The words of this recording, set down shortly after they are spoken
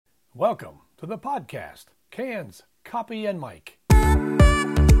Welcome to the podcast, Cans, Copy, and Mike.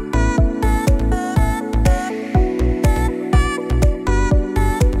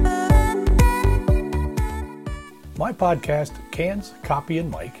 My podcast, Cans, Copy,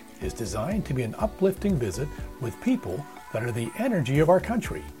 and Mike, is designed to be an uplifting visit with people that are the energy of our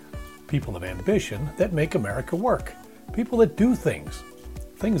country, people of ambition that make America work, people that do things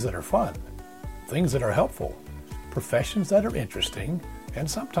that are fun, things that are helpful, professions that are interesting and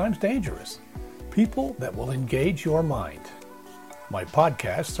sometimes dangerous, people that will engage your mind. My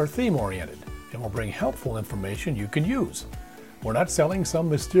podcasts are theme-oriented and will bring helpful information you can use. We're not selling some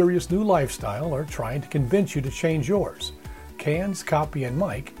mysterious new lifestyle or trying to convince you to change yours. Cans, Copy, and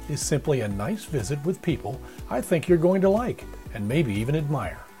Mike is simply a nice visit with people I think you're going to like and maybe even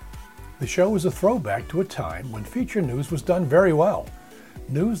admire. The show is a throwback to a time when feature news was done very well.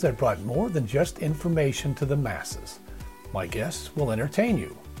 News that brought more than just information to the masses. My guests will entertain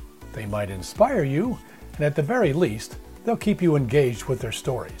you. They might inspire you, and at the very least, they'll keep you engaged with their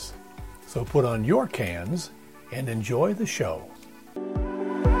stories. So put on your cans and enjoy the show.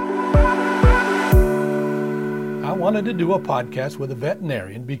 I wanted to do a podcast with a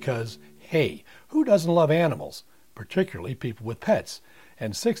veterinarian because, hey, who doesn't love animals, particularly people with pets?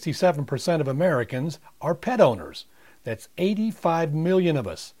 And 67% of Americans are pet owners. That's 85 million of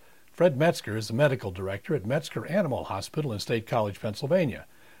us. Fred Metzger is the medical director at Metzger Animal Hospital in State College, Pennsylvania,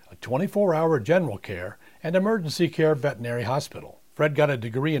 a 24-hour general care and emergency care veterinary hospital. Fred got a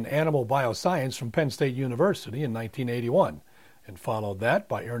degree in animal bioscience from Penn State University in 1981 and followed that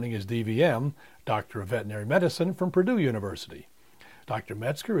by earning his DVM, Doctor of Veterinary Medicine, from Purdue University. Dr.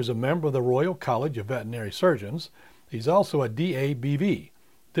 Metzger is a member of the Royal College of Veterinary Surgeons. He's also a DABV,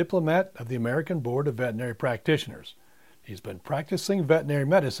 Diplomat of the American Board of Veterinary Practitioners. He's been practicing veterinary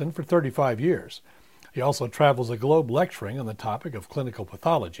medicine for 35 years. He also travels the globe lecturing on the topic of clinical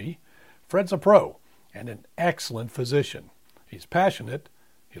pathology. Fred's a pro and an excellent physician. He's passionate,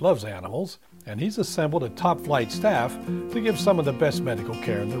 he loves animals, and he's assembled a top-flight staff to give some of the best medical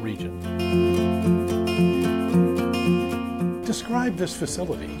care in the region. Describe this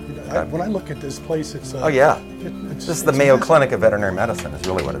facility. When I look at this place, it's... This is the Mayo Clinic of Veterinary Medicine is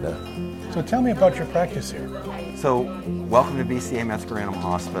really what it is. So tell me about your practice here. So, welcome to BCA Metzger Animal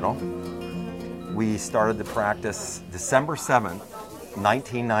Hospital. We started the practice December 7th,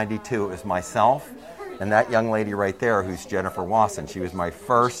 1992. It was myself and that young lady right there who's Jennifer Wasson. She was my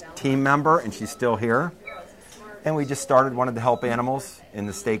first team member and she's still here. And we just wanted to help animals in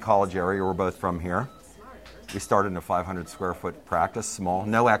the State College area. We're both from here. We started in a 500 square foot practice, small,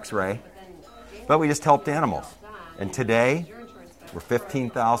 no x-ray, but we just helped animals. And today, we're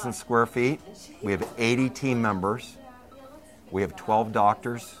 15,000 square feet. We have 80 team members. We have 12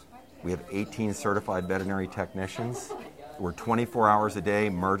 doctors. We have 18 certified veterinary technicians. We're 24 hours a day,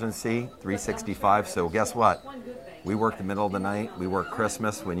 emergency, 365. So guess what? We work the middle of the night. We work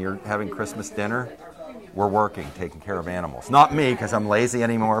Christmas. When you're having Christmas dinner, we're working, taking care of animals. Not me, because I'm lazy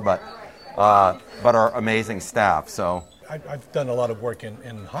anymore, but our amazing staff. So I've done a lot of work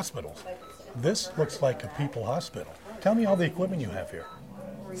in hospitals. This looks like a people hospital. Tell me all the equipment you have here.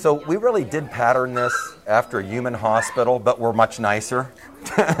 So we really did pattern this after a human hospital, but we're much nicer.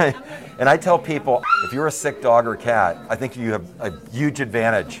 And I tell people, if you're a sick dog or cat, I think you have a huge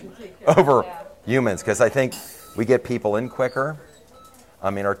advantage over humans, because I think we get people in quicker.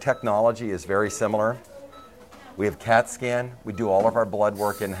 I mean, our technology is very similar. We have CAT scan. We do all of our blood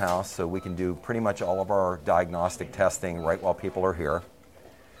work in-house, so we can do pretty much all of our diagnostic testing right while people are here.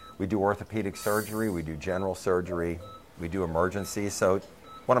 We do orthopedic surgery, we do general surgery, we do emergencies. So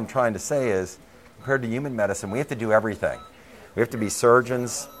what I'm trying to say is, compared to human medicine, we have to do everything. We have to be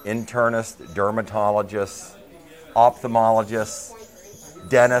surgeons, internists, dermatologists, ophthalmologists,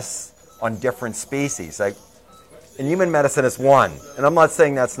 dentists on different species. Like in human medicine, it's one. And I'm not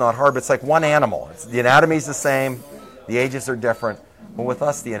saying that's not hard, but it's like one animal. The anatomy's the same, the ages are different. But with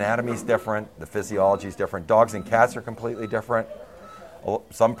us, the anatomy's different, the physiology's different. Dogs and cats are completely different.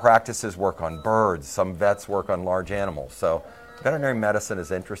 Some practices work on birds, some vets work on large animals. So veterinary medicine is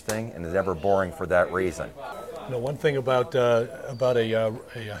interesting and is never boring for that reason. You know, one thing about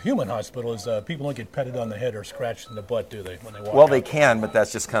a human hospital is people don't get petted on the head or scratched in the butt, do they, when they walk Well, out? they can, but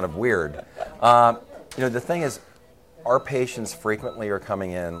that's just kind of weird. The thing is, our patients frequently are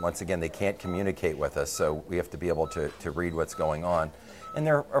coming in. Once again, they can't communicate with us, so we have to be able to read what's going on. And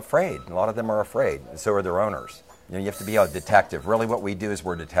they're afraid. A lot of them are afraid, and so are their owners. You have to be a detective. Really what we do is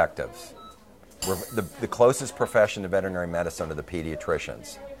we're detectives. We're the closest profession to veterinary medicine are the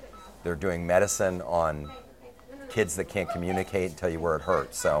pediatricians. They're doing medicine on kids that can't communicate and tell you where it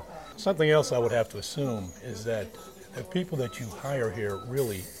hurts. So something else I would have to assume is that the people that you hire here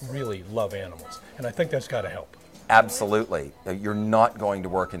really, really love animals, and I think that's got to help. Absolutely. You're not going to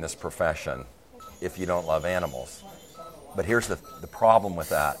work in this profession if you don't love animals. But here's the problem with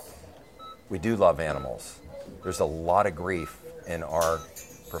that. We do love animals. There's a lot of grief in our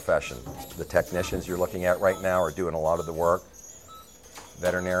profession. The technicians you're looking at right now are doing a lot of the work.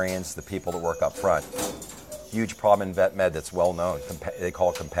 Veterinarians, the people that work up front. Huge problem in vet med that's well known. They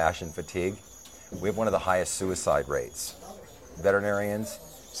call it compassion fatigue. We have one of the highest suicide rates. Veterinarians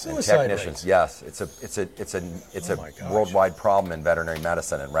and technicians. Rates. Yes, it's a worldwide problem in veterinary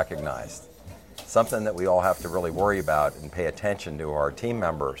medicine and recognized. Something that we all have to really worry about and pay attention to our team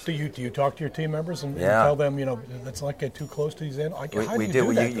members. Do you talk to your team members and tell them, let's not get too close to these animals? We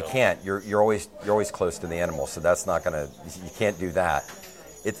do. You can't. You're always close to the animals, so that's not gonna. You can't do that.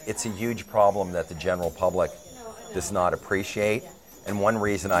 It's a huge problem that the general public does not appreciate. And one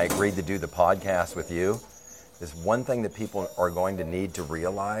reason I agreed to do the podcast with you is one thing that people are going to need to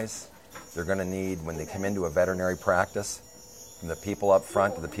realize. They're going to need when they come into a veterinary practice, from the people up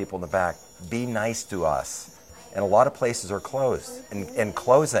front to the people in the back. Be nice to us. And a lot of places are closed and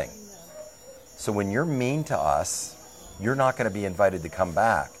closing. So when you're mean to us, you're not going to be invited to come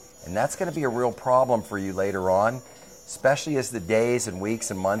back. And that's going to be a real problem for you later on, especially as the days and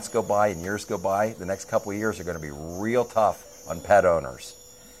weeks and months go by and years go by. The next couple of years are going to be real tough on pet owners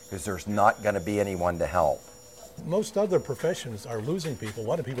because there's not going to be anyone to help. Most other professions are losing people. A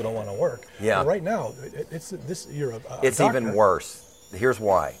lot of people don't want to work. Yeah. But right now, it's It's even worse. Here's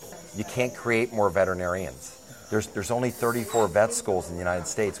why. You can't create more veterinarians. There's only 34 vet schools in the United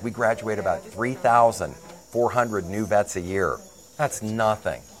States. We graduate about 3,400 new vets a year. That's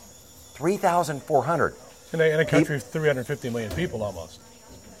nothing. 3,400. In a country of 350 million people almost.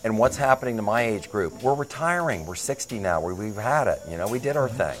 And what's happening to my age group? We're retiring. We're 60 now. We've had it. We did our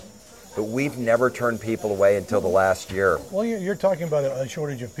thing. But we've never turned people away until the last year. Well, you're talking about a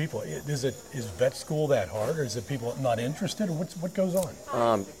shortage of people. Is vet school that hard, or is it people not interested, or what goes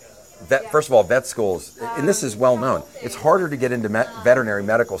on? First of all, vet schools, and this is well known, it's harder to get into veterinary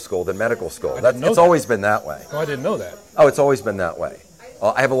medical school than medical school. It's always been that way. Oh, I didn't know that. Oh, it's always been that way.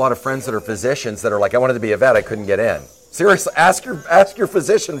 I have a lot of friends that are physicians that are like, I wanted to be a vet, I couldn't get in. Seriously, ask your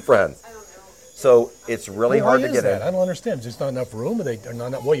physician friends. So it's really hard to get in. I don't understand. There's not enough room.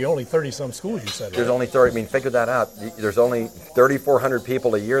 Well, you're only 30-some schools, you said. There's only 30. I mean, figure that out. There's only 3,400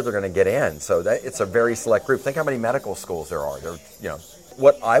 people a year they're going to get in. So it's a very select group. Think how many medical schools there are.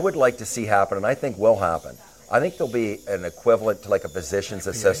 What I would like to see happen, and I think will happen, I think there'll be an equivalent to like a physician's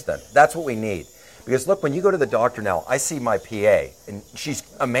assistant. That's what we need. Because look, when you go to the doctor now, I see my PA, and she's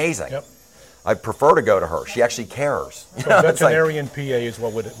amazing. Yep. I prefer to go to her. She actually cares. So veterinarian PA is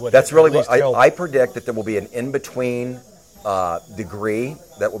what that's really what I predict, that there will be an in-between degree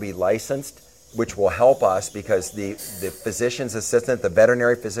that will be licensed, which will help us because the physician's assistant, the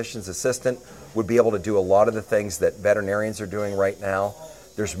veterinary physician's assistant, would be able to do a lot of the things that veterinarians are doing right now.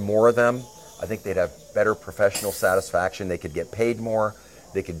 There's more of them. I think they'd have better professional satisfaction. They could get paid more.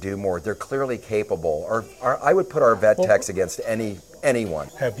 They could do more. They're clearly capable. I would put our vet techs against anyone.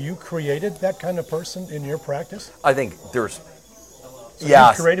 Have you created that kind of person in your practice? I think there's... So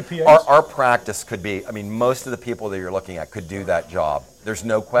yes. You've created PAs? Our practice could be... I mean, most of the people that you're looking at could do that job. There's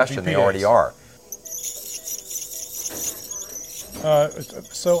no question they already are.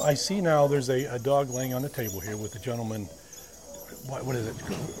 So I see now there's a dog laying on the table here with the gentleman... What is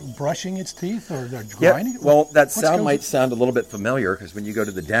it? Brushing its teeth or grinding? Yeah. Well, that sound might sound a little bit familiar because when you go to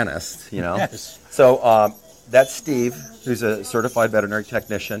the dentist, Yes. So that's Steve, who's a certified veterinary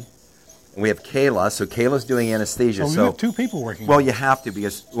technician. And we have Kayla. So Kayla's doing anesthesia. So you have two people working. Well, you have to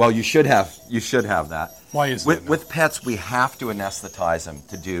because you should have that. Why is that? With pets, we have to anesthetize them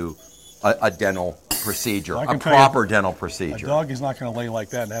to do a dental procedure, a proper dental procedure. A dog is not going to lay like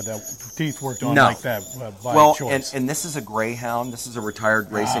that and have their teeth worked on like that by choice. And this is a greyhound. This is a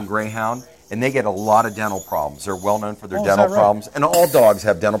retired racing greyhound, and they get a lot of dental problems. They're well known for their dental problems, and all dogs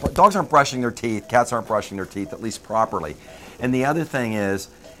have dental problems. Dogs aren't brushing their teeth. Cats aren't brushing their teeth, at least properly. And the other thing is,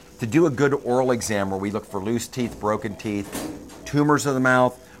 to do a good oral exam where we look for loose teeth, broken teeth, tumors of the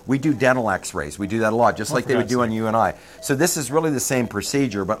mouth, we do dental x-rays. We do that a lot, just like they would do on you and I. So this is really the same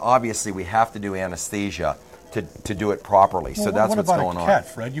procedure, but obviously we have to do anesthesia to do it properly. So that's what's going on. What about a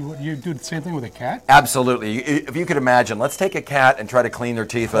cat, Fred? You do the same thing with a cat? Absolutely. If you could imagine, let's take a cat and try to clean their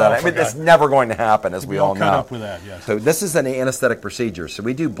teeth without it. I mean, that's never going to happen, as we all know. Up with that, yes. So this is an anesthetic procedure. So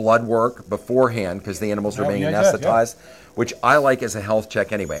we do blood work beforehand because the animals are being anesthetized, which I like as a health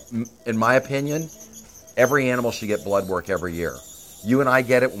check anyway. In my opinion, every animal should get blood work every year. You and I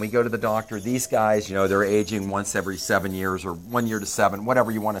get it when we go to the doctor. These guys, you know, they're aging once every 7 years or 1 year to 7,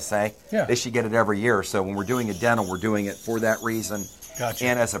 whatever you want to say. Yeah. They should get it every year. So when we're doing a dental, we're doing it for that reason. Gotcha.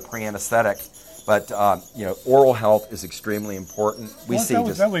 And as a pre-anesthetic. But, you know, oral health is extremely important.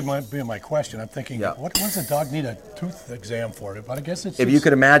 That would be my question. I'm thinking, Yeah. what does a dog need a tooth exam for? But I guess it's... If you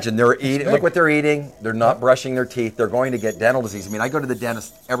could imagine, they're eating. big. Look what they're eating. They're not brushing their teeth. They're going to get dental disease. I mean, I go to the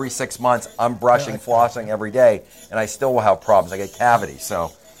dentist every 6 months. I'm brushing, flossing every day, and I still will have problems. I get cavities.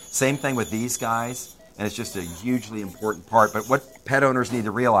 So same thing with these guys, and it's just a hugely important part. But what pet owners need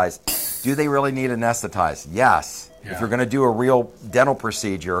to realize, do they really need anesthetized? Yes. Yeah. If you're going to do a real dental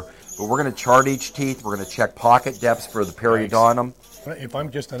procedure, but we're going to chart each teeth. We're going to check pocket depths for the periodontum. If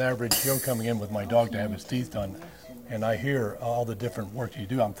I'm just an average Joe coming in with my dog to have his teeth done, and I hear all the different work you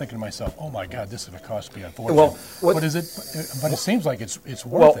do, I'm thinking to myself, oh my God, this is going to cost me a fortune. Well, but it seems like it's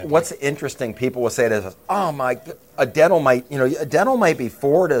worth it. What's interesting, people will say this, a dental might be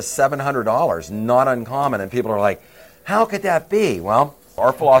 $400 to $700, not uncommon, and people are like, how could that be? Well,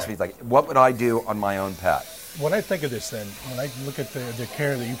 our philosophy is like, what would I do on my own pet? When I think of this then, when I look at the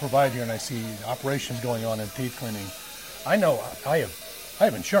care that you provide here and I see operations going on and teeth cleaning, I know I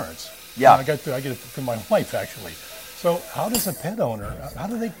have insurance. Yeah. I get it from my wife actually. So how does a pet owner, how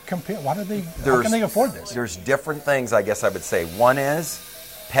do they compare, how can they afford this? There's different things, I guess I would say. One is,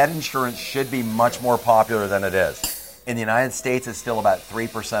 pet insurance should be much more popular than it is. In the United States, it's still about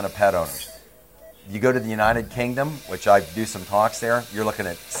 3% of pet owners. You go to the United Kingdom, which I do some talks there, you're looking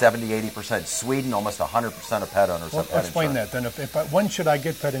at 70, 80%. Sweden, almost 100% of pet owners have pet explain insurance. that then. When should I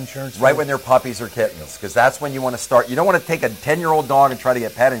get pet insurance? Right when they're puppies or kittens, because that's when you want to start. You don't want to take a 10-year-old dog and try to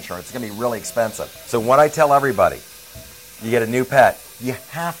get pet insurance. It's going to be really expensive. So what I tell everybody, you get a new pet, you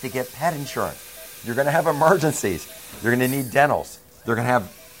have to get pet insurance. You're going to have emergencies. You're going to need dentals.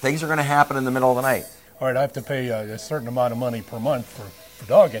 Things are going to happen in the middle of the night. All right, I have to pay a certain amount of money per month for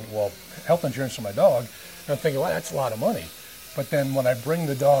dog, health insurance for my dog. And I'm thinking, well, that's a lot of money. But then when I bring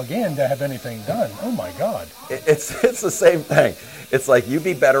the dog in to have anything done, oh my God. It's the same thing. It's like you'd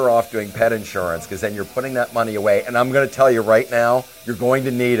be better off doing pet insurance because then you're putting that money away. And I'm going to tell you right now, you're going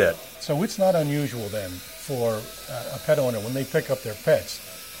to need it. So it's not unusual then for a pet owner when they pick up their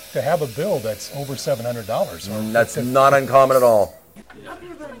pets to have a bill that's over $700. That's not uncommon at all.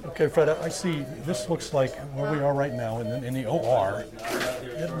 Okay, Fred, I see this looks like where we are right now in the OR.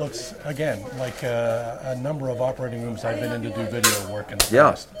 It looks, again, like a number of operating rooms I've been in to do video work in the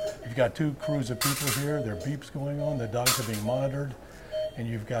past. You've got 2 crews of people here. There are beeps going on. The dogs are being monitored. And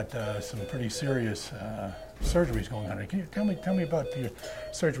you've got some pretty serious surgeries going on. Can you tell me about the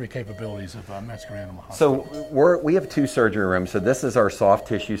surgery capabilities of Metzger Animal Hospital? So we have 2 surgery rooms. So this is our soft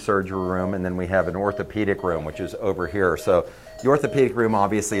tissue surgery room, and then we have an orthopedic room, which is over here. So the orthopedic room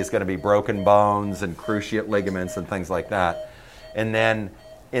obviously is going to be broken bones and cruciate ligaments and things like that. And then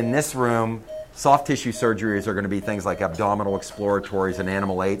in this room, soft tissue surgeries are going to be things like abdominal exploratories, an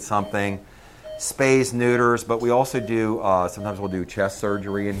animal ate something, spays, neuters, but we also do, sometimes we'll do chest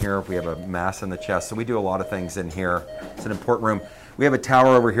surgery in here if we have a mass in the chest. So we do a lot of things in here. It's an important room. We have a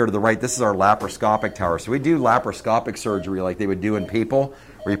tower over here to the right. This is our laparoscopic tower. So we do laparoscopic surgery like they would do in people,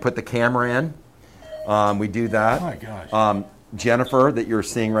 where you put the camera in. We do that. Oh my gosh. Jennifer, that you're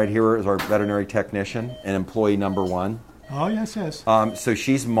seeing right here, is our veterinary technician and employee number 1. Oh, yes, yes. So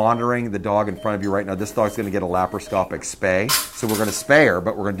she's monitoring the dog in front of you right now. This dog's going to get a laparoscopic spay. So we're going to spay her,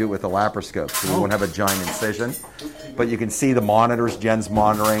 but we're going to do it with a laparoscope. So we won't have a giant incision. But you can see the monitors. Jen's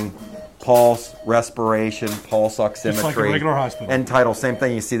monitoring pulse, respiration, pulse oximetry. Just like a regular hospital. End tidal, same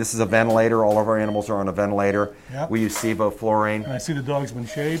thing. You see this is a ventilator. All of our animals are on a ventilator. Yep. We use sevoflurane. And I see the dog's been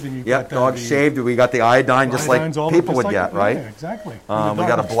shaved. And Dog's shaved. We got the iodine just like people would get, right? Yeah, exactly. We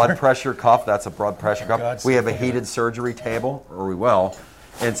got a blood pressure cuff. That's a blood pressure cuff. We have a heated surgery table, or we will.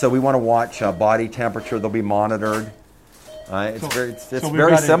 And so we want to watch body temperature. They'll be monitored. It's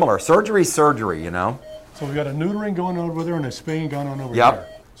very similar. Surgery's surgery, you know. So we've got a neutering going on over there and a spaying going on over there. there.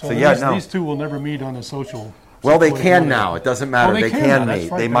 So these 2 will never meet on a social. Well, they can now. It doesn't matter. They can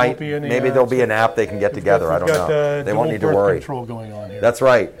meet. Right. They might. Maybe there'll be an app they can get together. I don't know. They won't need to worry. Control going on here. That's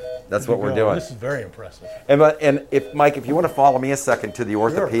right. That's what we're doing. This is very impressive. And if Mike, if you want to follow me a second to the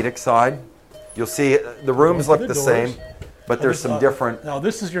orthopedic side, you'll see the rooms look the same, but there's some different. Now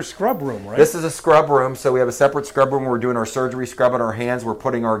this is your scrub room, right? This is a scrub room. So we have a separate scrub room where we're doing our surgery, scrubbing our hands. We're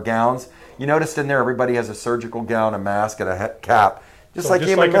putting our gowns. You noticed in there, everybody has a surgical gown, a mask, and a cap. Just like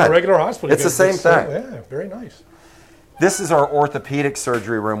in a regular hospital. It's the same thing. Yeah, very nice. This is our orthopedic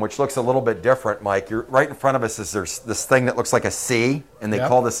surgery room, which looks a little bit different, Mike. You're right in front of us is there's this thing that looks like a C, and they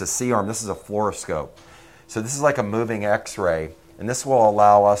call this a C-arm. This is a fluoroscope. So this is like a moving X-ray, and this will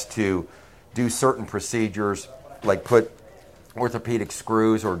allow us to do certain procedures, like put orthopedic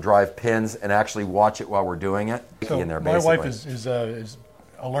screws or drive pins and actually watch it while we're doing it. So in there, my wife is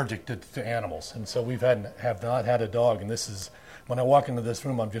allergic to animals, and so have not had a dog. And this is, when I walk into this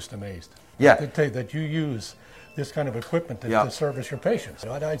room, I'm just amazed. Yeah. That you use this kind of equipment to service your patients.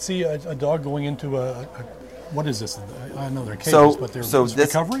 I'd see a dog going into what is this? I know they're cages, but they're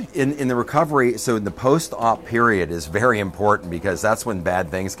recovery? In the recovery, so in the post-op period is very important because that's when bad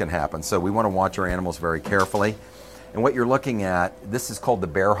things can happen. So we want to watch our animals very carefully. And what you're looking at, this is called the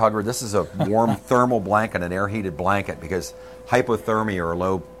bear hugger. This is a warm thermal blanket, an air-heated blanket, because hypothermia or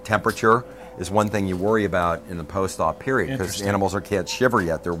low temperature is one thing you worry about in the post-op period because animals can't shiver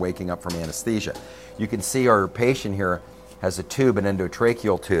yet. They're waking up from anesthesia. You can see our patient here has a tube, an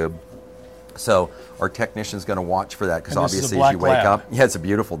endotracheal tube. So our technician's going to watch for that because obviously as you wake up, it's a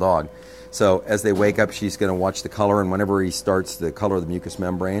beautiful dog. So as they wake up, she's going to watch the color, and whenever he starts the color of the mucous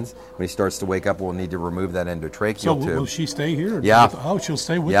membranes, when he starts to wake up, we'll need to remove that endotracheal tube. So will she stay here? Yeah. She'll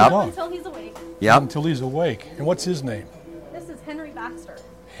stay with the dog? Until he's awake. Yeah. Until he's awake. And what's his name? This is Henry Baxter.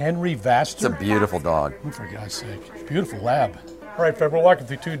 Henry Vaster? It's a beautiful dog. Oh, for God's sake. Beautiful lab. All right, Fred, we're walking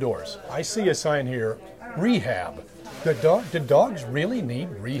through two doors. I see a sign here, rehab. Did dogs really need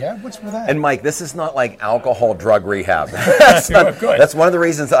rehab? What's with that? And Mike, this is not like alcohol drug rehab. That's one of the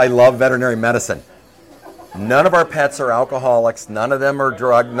reasons I love veterinary medicine. None of our pets are alcoholics. None of them are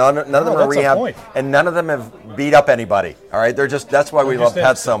drugged. None of them are rehab. And none of them have beat up anybody. All right, that's why we love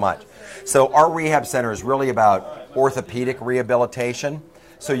pets so much. So our rehab center is really about orthopedic rehabilitation.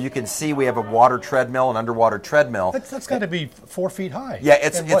 So you can see we have a water treadmill, an underwater treadmill. That's got to be 4 feet high. Yeah,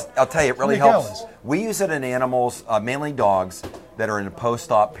 I'll tell you, it really helps. Gallons? We use it in animals, mainly dogs, that are in a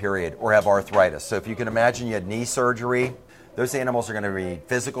post-op period or have arthritis. So if you can imagine you had knee surgery, those animals are going to need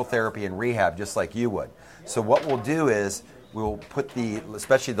physical therapy and rehab just like you would. So what we'll do is we'll put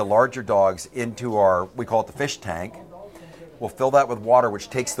especially the larger dogs into we call it the fish tank. We'll fill that with water, which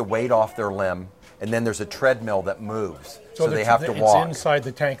takes the weight off their limb. And then there's a treadmill that moves, so they have to walk. It's inside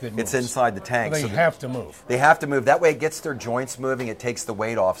the tank that moves. It's inside the tank. So they have to move. They have to move. That way it gets their joints moving. It takes the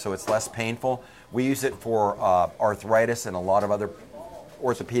weight off, so it's less painful. We use it for arthritis and a lot of other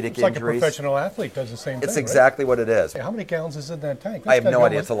orthopedic injuries. Like a professional athlete does the same thing, It's exactly what it is. How many gallons is in that tank? I have no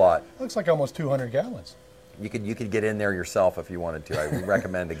idea. It's a lot. Looks like almost 200 gallons. You could get in there yourself if you wanted to. I would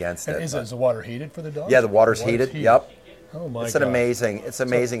recommend against it. Is the water heated for the dogs? Yeah, the water's heated. Yep. Oh my God. It's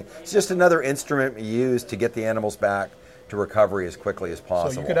amazing. It's just another instrument we use to get the animals back to recovery as quickly as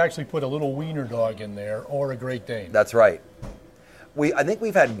possible. So you could actually put a little wiener dog in there or a Great Dane. That's right. I think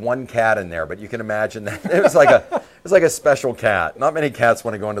we've had one cat in there, but you can imagine that it was like a special cat. Not many cats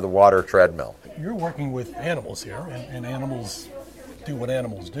want to go into the water treadmill. You're working with animals here, and animals do what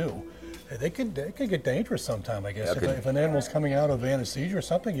animals do. They could get dangerous sometime, I guess. If an animal's coming out of anesthesia or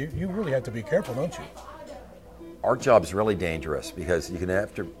something, you really have to be careful, don't you? Our job's really dangerous because you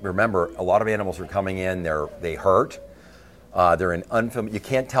have to remember a lot of animals are coming in. They hurt. They're in unfamiliar. You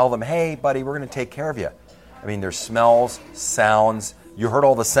can't tell them, "Hey, buddy, we're going to take care of you." I mean, there's smells, sounds. You heard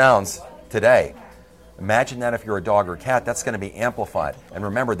all the sounds today. Imagine that if you're a dog or a cat, that's going to be amplified. And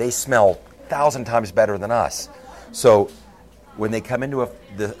remember, they smell 1,000 times better than us. So when they come into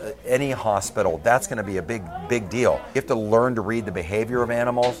any hospital, that's going to be a big deal. You have to learn to read the behavior of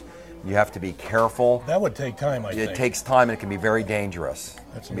animals. You have to be careful. That would take time, I think. It takes time, and it can be very dangerous.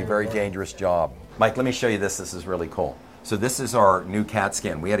 It can be a very dangerous job. Mike, let me show you this. This is really cool. So this is our new CAT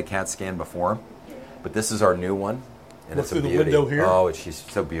scan. We had a CAT scan before, but this is our new one. And Look it's a through beauty. the window here? Oh, she's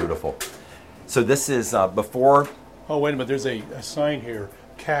so beautiful. So this is before. Oh, wait a minute. There's a sign here.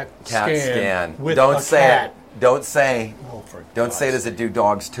 CAT scan. With Don't a say cat. it. Don't say. Oh, for Don't say, does it do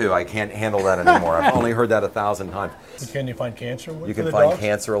dogs too? I can't handle that anymore. I've only heard that 1,000 times. Can you find cancer with You can the find dogs?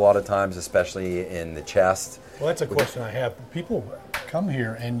 cancer a lot of times, especially in the chest. Well, that's a question I have. People come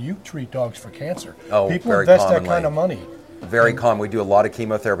here and you treat dogs for cancer. Oh, People very invest commonly. that kind of money. Very common. We do a lot of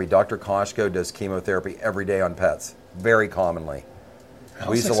chemotherapy. Dr. Koshko does chemotherapy every day on pets. Very commonly.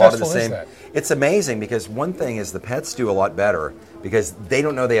 How We use a lot of the successful is same. that? It's amazing because one thing is the pets do a lot better because they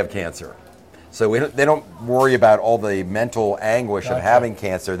don't know they have cancer. So they don't worry about all the mental anguish of having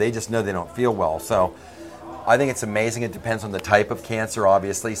cancer. They just know they don't feel well. So I think it's amazing. It depends on the type of cancer,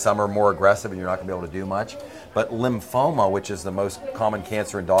 obviously. Some are more aggressive and you're not going to be able to do much. But lymphoma, which is the most common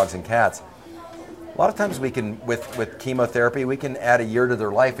cancer in dogs and cats, a lot of times we can, with chemotherapy, we can add a year to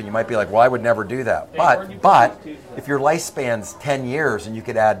their life, and you might be like, well, I would never do that. But if your lifespan's 10 years and you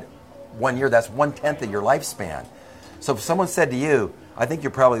could add 1 year, that's 1/10 of your lifespan. So if someone said to you, I think you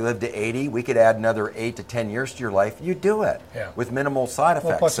probably live to 80. We could add another 8 to 10 years to your life. You do it with minimal side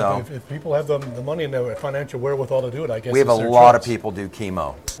effects. Plus, so if people have the money and the financial wherewithal to do it, I guess we have a lot of people do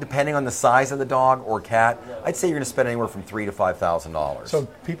chemo. Depending on the size of the dog or cat, I'd say you're going to spend anywhere from $3,000 to $5,000. So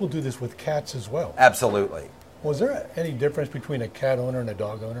people do this with cats as well? Absolutely. Was there any difference between a cat owner and a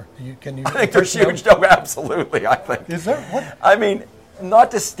dog owner? I think there's huge. No, absolutely. I think. Is there? What? I mean, not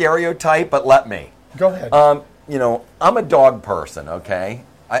to stereotype, but let me. Go ahead. I'm a dog person, okay?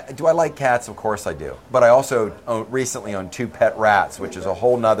 Do I like cats? Of course I do. But I also recently owned 2 pet rats, which is a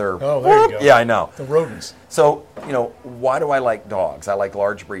whole nother... Oh, there you go. Yeah, I know. The rodents. So, why do I like dogs? I like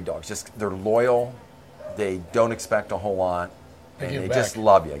large breed dogs. Just they're loyal. They don't expect a whole lot. And they just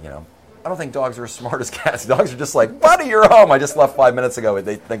love you, I don't think dogs are as smart as cats. Dogs are just like, buddy, you're home. I just left 5 minutes ago.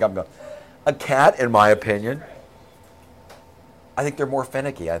 They think I'm going. A cat, in my opinion, I think they're more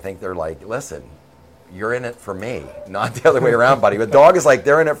finicky. I think they're like, listen, you're in it for me, not the other way around, buddy. But dog is like,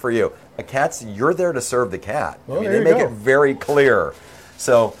 they're in it for you. A cat's, you're there to serve the cat. Well, they make it very clear.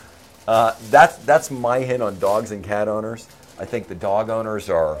 So that's my hint on dogs and cat owners. I think the dog owners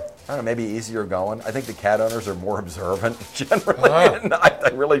are, I don't know, maybe easier going. I think the cat owners are more observant generally. I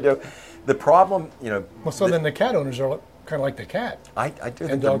really do. The problem, Well, so then the cat owners are kind of like the cat. I do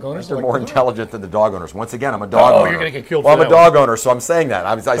think dog owners they're like more the dog. intelligent than the dog owners. Once again, I'm a dog owner. You're going to get killed Well, for I'm a that dog owner, so I'm saying that.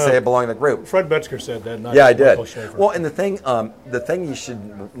 I say I belong in the group. Fred Metzger said that. Not Yeah, I did. Michael Schaefer. Well, and the thing you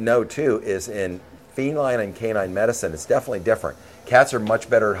should know, too, is in feline and canine medicine, it's definitely different. Cats are much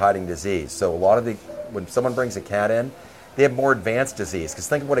better at hiding disease. So when someone brings a cat in, they have more advanced disease. Because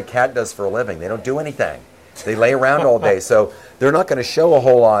think of what a cat does for a living. They don't do anything. They lay around all day. So they're not going to show a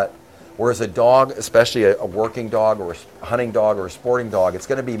whole lot. Whereas a dog, especially a working dog or a hunting dog or a sporting dog, it's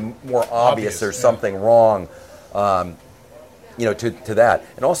going to be more obvious there's something wrong, to that.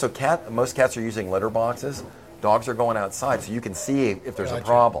 And also, most cats are using litter boxes. Dogs are going outside, so you can see if there's a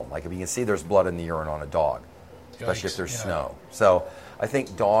problem. Like if you can see there's blood in the urine on a dog, especially if there's snow. So I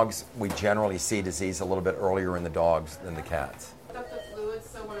think dogs, we generally see disease a little bit earlier in the dogs than the cats.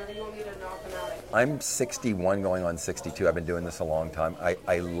 I'm 61 going on 62. I've been doing this a long time.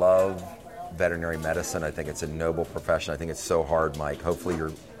 I love veterinary medicine. I think it's a noble profession. I think it's so hard, Mike. Hopefully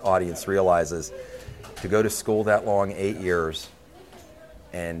your audience realizes to go to school that long, 8 years,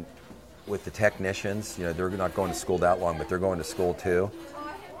 and with the technicians, they're not going to school that long, but they're going to school too.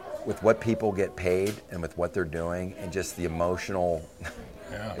 With what people get paid and with what they're doing and just the emotional,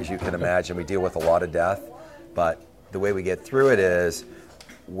 as you can imagine, we deal with a lot of death, but the way we get through it is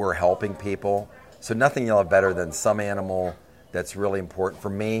we're helping people. So nothing you'll have better than some animal that's really important. For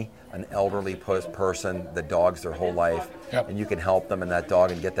me, an elderly person, the dog's their whole life, and you can help them and that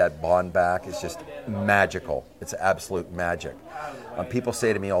dog and get that bond back. It's just magical. It's absolute magic. People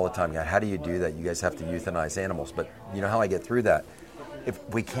say to me all the time, how do you do that? You guys have to euthanize animals. But you know how I get through that? If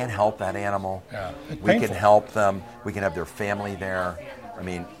we can't help that animal, we can help them. We can have their family there. I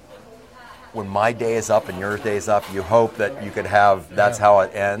mean, when my day is up and your day is up, you hope that you could have, that's how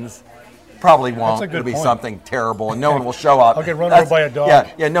it ends. Probably won't. It'll be something terrible, and no one will show up. I'll get run over by a dog.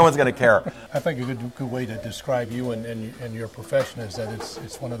 Yeah, no one's going to care. I think a good way to describe you and your profession is that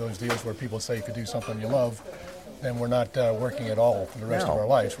it's one of those deals where people say if you do something you love, then we're not working at all for the rest of our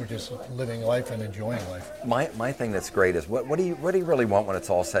lives. We're just living life and enjoying life. My thing that's great is what do you really want when it's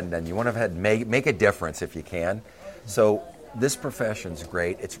all said and done? You want to make a difference if you can. So this profession's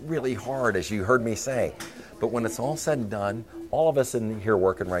great. It's really hard, as you heard me say, but when it's all said and done, all of us in here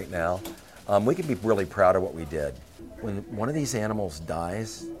working right now, we can be really proud of what we did. When one of these animals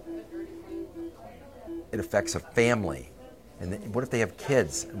dies, it affects a family. And what if they have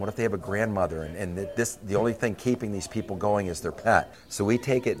kids? And what if they have a grandmother? And the only thing keeping these people going is their pet. So we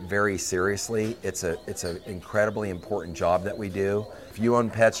take it very seriously. It's an incredibly important job that we do. If you own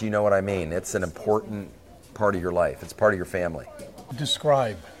pets, you know what I mean. It's an important part of your life. It's part of your family.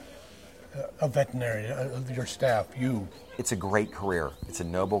 Describe a veterinarian, your staff, you. It's a great career. It's a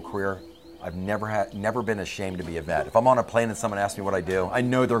noble career. I've never been ashamed to be a vet. If I'm on a plane and someone asks me what I do, I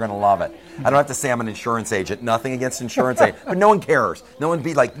know they're going to love it. I don't have to say I'm an insurance agent. Nothing against insurance agents, but no one cares. No one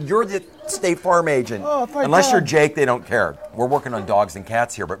be like, you're the State Farm agent. Unless you're Jake, they don't care. We're working on dogs and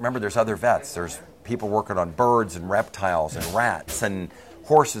cats here, but remember, there's other vets. There's people working on birds and reptiles and rats and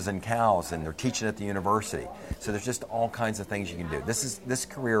horses and cows, and they're teaching at the university. So there's just all kinds of things you can do. This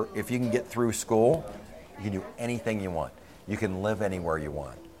career, if you can get through school, you can do anything you want. You can live anywhere you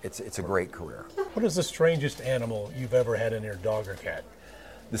want. It's a great career. What is the strangest animal you've ever had in your dog or cat?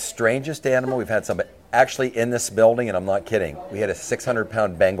 The strangest animal, we've had some, actually in this building, and I'm not kidding, we had a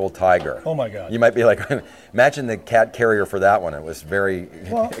 600-pound Bengal Tiger. Oh my God. You might be like, imagine the cat carrier for that one. It was very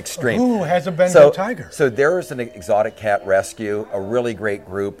extreme. Who has a Bengal Tiger? So there is an exotic cat rescue, a really great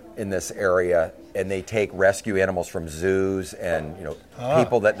group in this area, and they take rescue animals from zoos and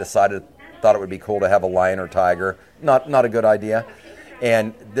people that thought it would be cool to have a lion or tiger. Not a good idea.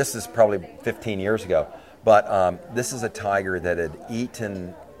 And this is probably 15 years ago. But this is a tiger that had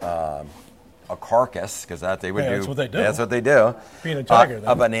eaten a carcass, because that's what they do. That's what they do. Being a tiger,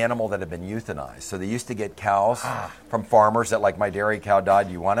 of an animal that had been euthanized. So they used to get cows from farmers that, like, my dairy cow died,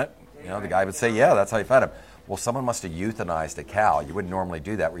 do you want it? The guy would say, yeah, that's how you fed him. Well, someone must have euthanized a cow. You wouldn't normally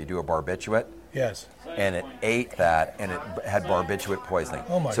do that where you do a barbiturate. Yes. And it ate that, and it had barbiturate poisoning.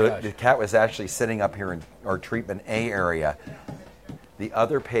 Oh, my So gosh. the cat was actually sitting up here in our treatment A area. The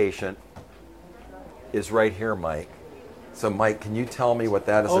other patient is right here, Mike. So, Mike, can you tell me what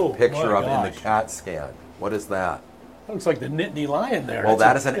that is a picture of in the CAT scan? What is that? That looks like the Nittany lion there. Well,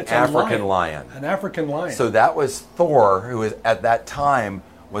 that is an African lion. An African lion. So that was Thor, who was, at that time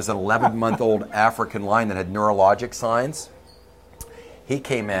was an 11-month-old African lion that had neurologic signs. He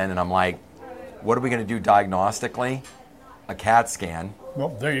came in, and I'm like, what are we going to do diagnostically? A CAT scan. Well,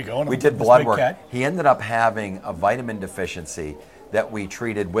 there you go. We did blood work. He ended up having a vitamin deficiency that we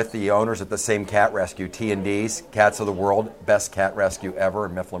treated with the owners at the same cat rescue, T&D's, Cats of the World, best cat rescue ever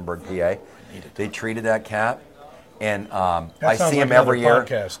in Mifflinburg, PA. They treated that cat, and I see him every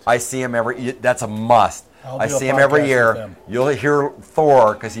year. I see him every. That's a must. I see him every year. You'll hear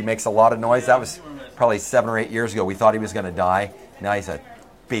Thor because he makes a lot of noise. That was probably 7 or 8 years ago. We thought he was going to die. Now he's a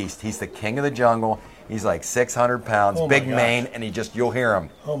beast. He's the king of the jungle. He's like 600 pounds, big mane, and you'll hear him.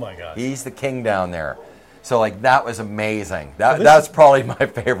 Oh my God. He's the king down there. So, like, that was amazing. That's probably my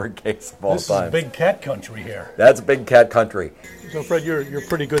favorite case of all time. This is big cat country here. That's big cat country. So, Fred, you're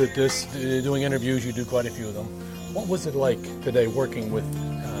pretty good at this, doing interviews. You do quite a few of them. What was it like today working with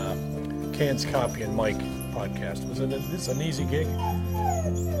Can's Copy and Mike podcast? Was this an easy gig?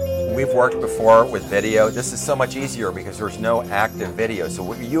 We've worked before with video. This is so much easier because there's no active video.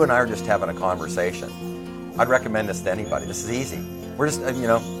 So you and I are just having a conversation. I'd recommend this to anybody. This is easy. We're just,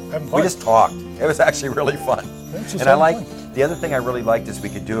 we just talked. It was actually really fun. And the other thing I really liked is we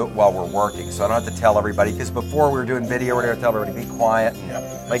could do it while we're working. So I don't have to tell everybody, because before we were doing video, we were tell everybody, be quiet.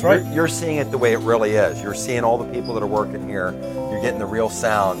 And, you're seeing it the way it really is. You're seeing all the people that are working here. You're getting the real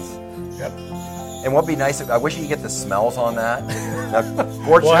sounds. Yep. And what'd be nice, I wish you could get the smells on that.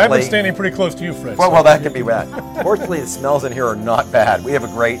 Fortunately, well, I've been standing pretty close to you, Fred. Well, that could be bad. Fortunately, the smells in here are not bad. We have a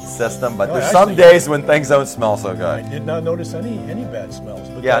great system, but there's some days when things don't smell so good. I did not notice any bad smells.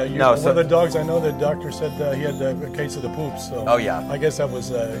 But one of the dogs I know, the doctor said he had a case of the poops. So I guess that was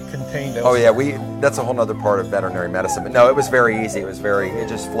contained. That's a whole other part of veterinary medicine. But no, it was very easy. It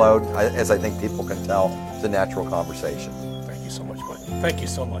just flowed, as I think people can tell. It's a natural conversation. Thank you so much, bud. Thank you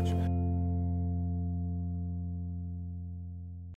so much.